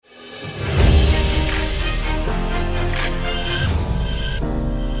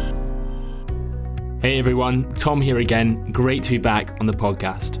Hey everyone, Tom here again. Great to be back on the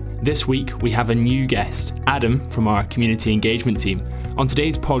podcast. This week we have a new guest, Adam from our community engagement team. On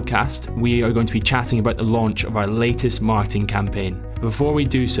today's podcast, we are going to be chatting about the launch of our latest marketing campaign. Before we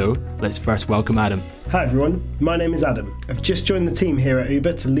do so, let's first welcome Adam. Hi everyone, my name is Adam. I've just joined the team here at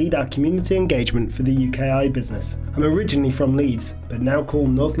Uber to lead our community engagement for the UKI business. I'm originally from Leeds, but now call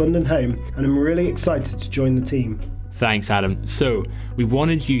North London home, and I'm really excited to join the team. Thanks, Adam. So, we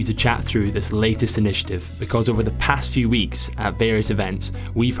wanted you to chat through this latest initiative because over the past few weeks at various events,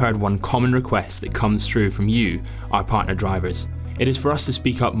 we've heard one common request that comes through from you, our partner drivers. It is for us to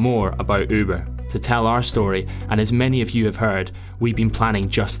speak up more about Uber, to tell our story, and as many of you have heard, we've been planning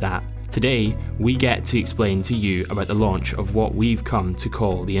just that. Today, we get to explain to you about the launch of what we've come to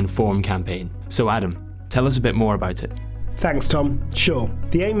call the Inform campaign. So Adam, tell us a bit more about it. Thanks, Tom. Sure.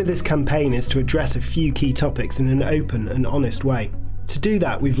 The aim of this campaign is to address a few key topics in an open and honest way. To do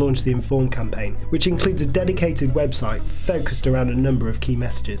that, we've launched the Inform campaign, which includes a dedicated website focused around a number of key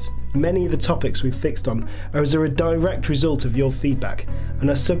messages. Many of the topics we've fixed on are as a direct result of your feedback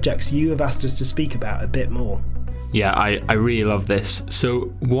and are subjects you have asked us to speak about a bit more. Yeah, I really love this. So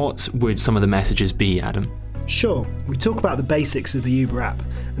what would some of the messages be, Adam? Sure. We talk about the basics of the Uber app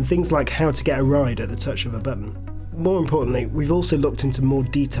and things like how to get a ride at the touch of a button. More importantly, we've also looked into more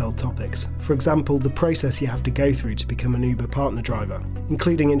detailed topics. For example, the process you have to go through to become an Uber partner driver,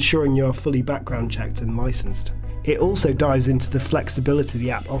 including ensuring you are fully background checked and licensed. It also dives into the flexibility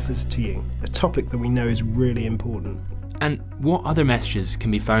the app offers to you, a topic that we know is really important. And what other messages can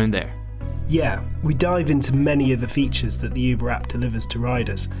be found there? Yeah, we dive into many of the features that the Uber app delivers to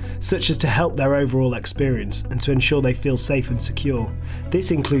riders, such as to help their overall experience and to ensure they feel safe and secure.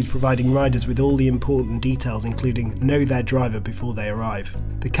 This includes providing riders with all the important details, including know their driver before they arrive.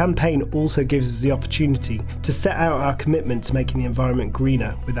 The campaign also gives us the opportunity to set out our commitment to making the environment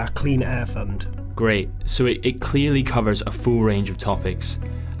greener with our Clean Air Fund. Great, so it clearly covers a full range of topics.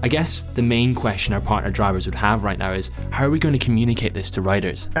 I guess the main question our partner drivers would have right now is, how are we going to communicate this to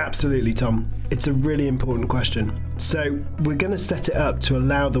riders? Absolutely, Tom. It's a really important question. So we're going to set it up to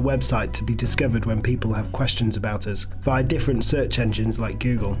allow the website to be discovered when people have questions about us via different search engines like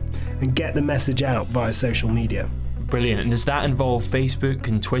Google and get the message out via social media. Brilliant. And does that involve Facebook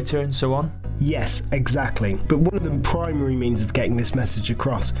and Twitter and so on? Yes, exactly. But one of the primary means of getting this message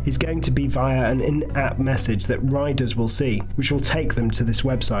across is going to be via an in-app message that riders will see, which will take them to this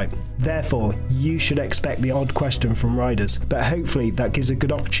website. Therefore, you should expect the odd question from riders, but hopefully that gives a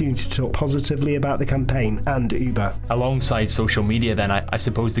good opportunity to talk positively about the campaign and Uber. Alongside social media then, I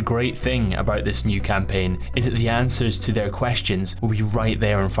suppose the great thing about this new campaign is that the answers to their questions will be right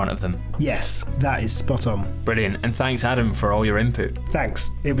there in front of them. Yes, that is spot on. Brilliant. And thanks, Adam, for all your input.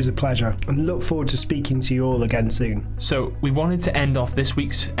 Thanks. It was a pleasure. And look forward to speaking to you all again soon. So, we wanted to end off this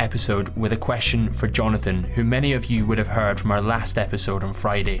week's episode with a question for Jonathan, who many of you would have heard from our last episode on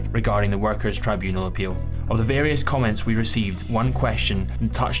Friday regarding the Workers' Tribunal appeal. Of the various comments we received, one question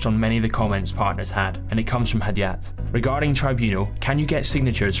touched on many of the comments partners had, and it comes from Hadiat. Regarding Tribunal, can you get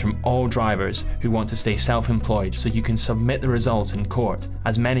signatures from all drivers who want to stay self-employed so you can submit the result in court,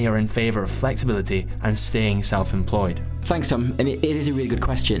 as many are in favour of flexibility and staying self-employed? Thanks, Tom, and it is a really good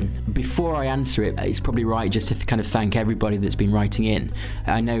question. Before I answer it, it's probably right just to kind of thank everybody that's been writing in.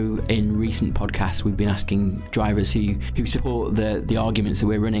 I know in recent podcasts we've been asking drivers who support the arguments that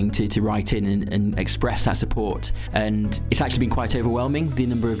we're running to write in and express that support, and it's actually been quite overwhelming, the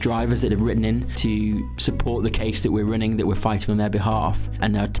number of drivers that have written in to support the case that we're running, that we're fighting on their behalf,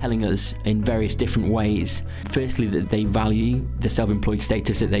 and are telling us in various different ways, firstly that they value the self-employed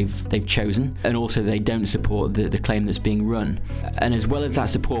status that they've chosen, and also they don't support the claim that's being run. And as well as that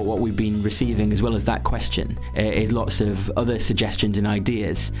support, what we've been receiving, as well as that question, is lots of other suggestions and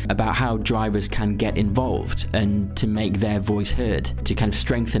ideas about how drivers can get involved and to make their voice heard, to kind of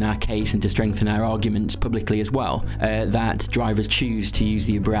strengthen our case and to strengthen our arguments publicly as well, that drivers choose to use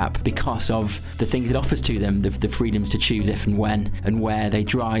the Uber app because of the things it offers to them, the freedoms to choose if and when and where they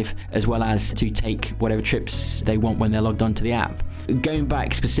drive, as well as to take whatever trips they want when they're logged onto the app. Going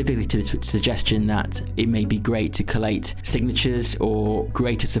back specifically to the suggestion that it may be great to collate signatures or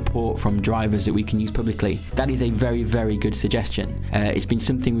greater support from drivers that we can use publicly, that is a very, very good suggestion. It's been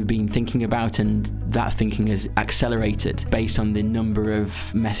something we've been thinking about, and that thinking has accelerated based on the number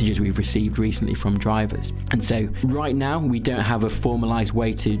of messages we've received recently from drivers. And so right now we don't have a formalised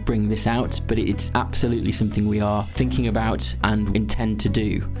way to bring this out, but it's absolutely something we are thinking about and intend to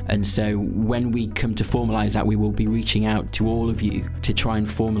do. And so when we come to formalise that, we will be reaching out to all of you you to try and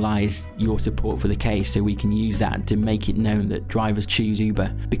formalise your support for the case, so we can use that to make it known that drivers choose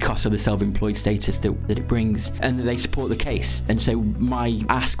Uber because of the self-employed status that it brings, and that they support the case. And so my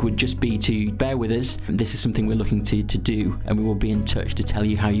ask would just be to bear with us. This is something we're looking to do, and we will be in touch to tell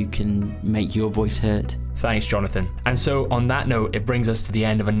you how you can make your voice heard. Thanks, Jonathan. And so on that note, it brings us to the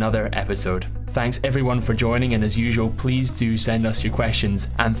end of another episode. Thanks everyone for joining, and as usual, please do send us your questions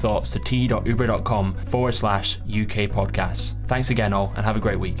and thoughts to t.uber.com/UK podcasts. Thanks again all, and have a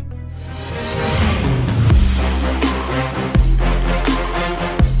great week.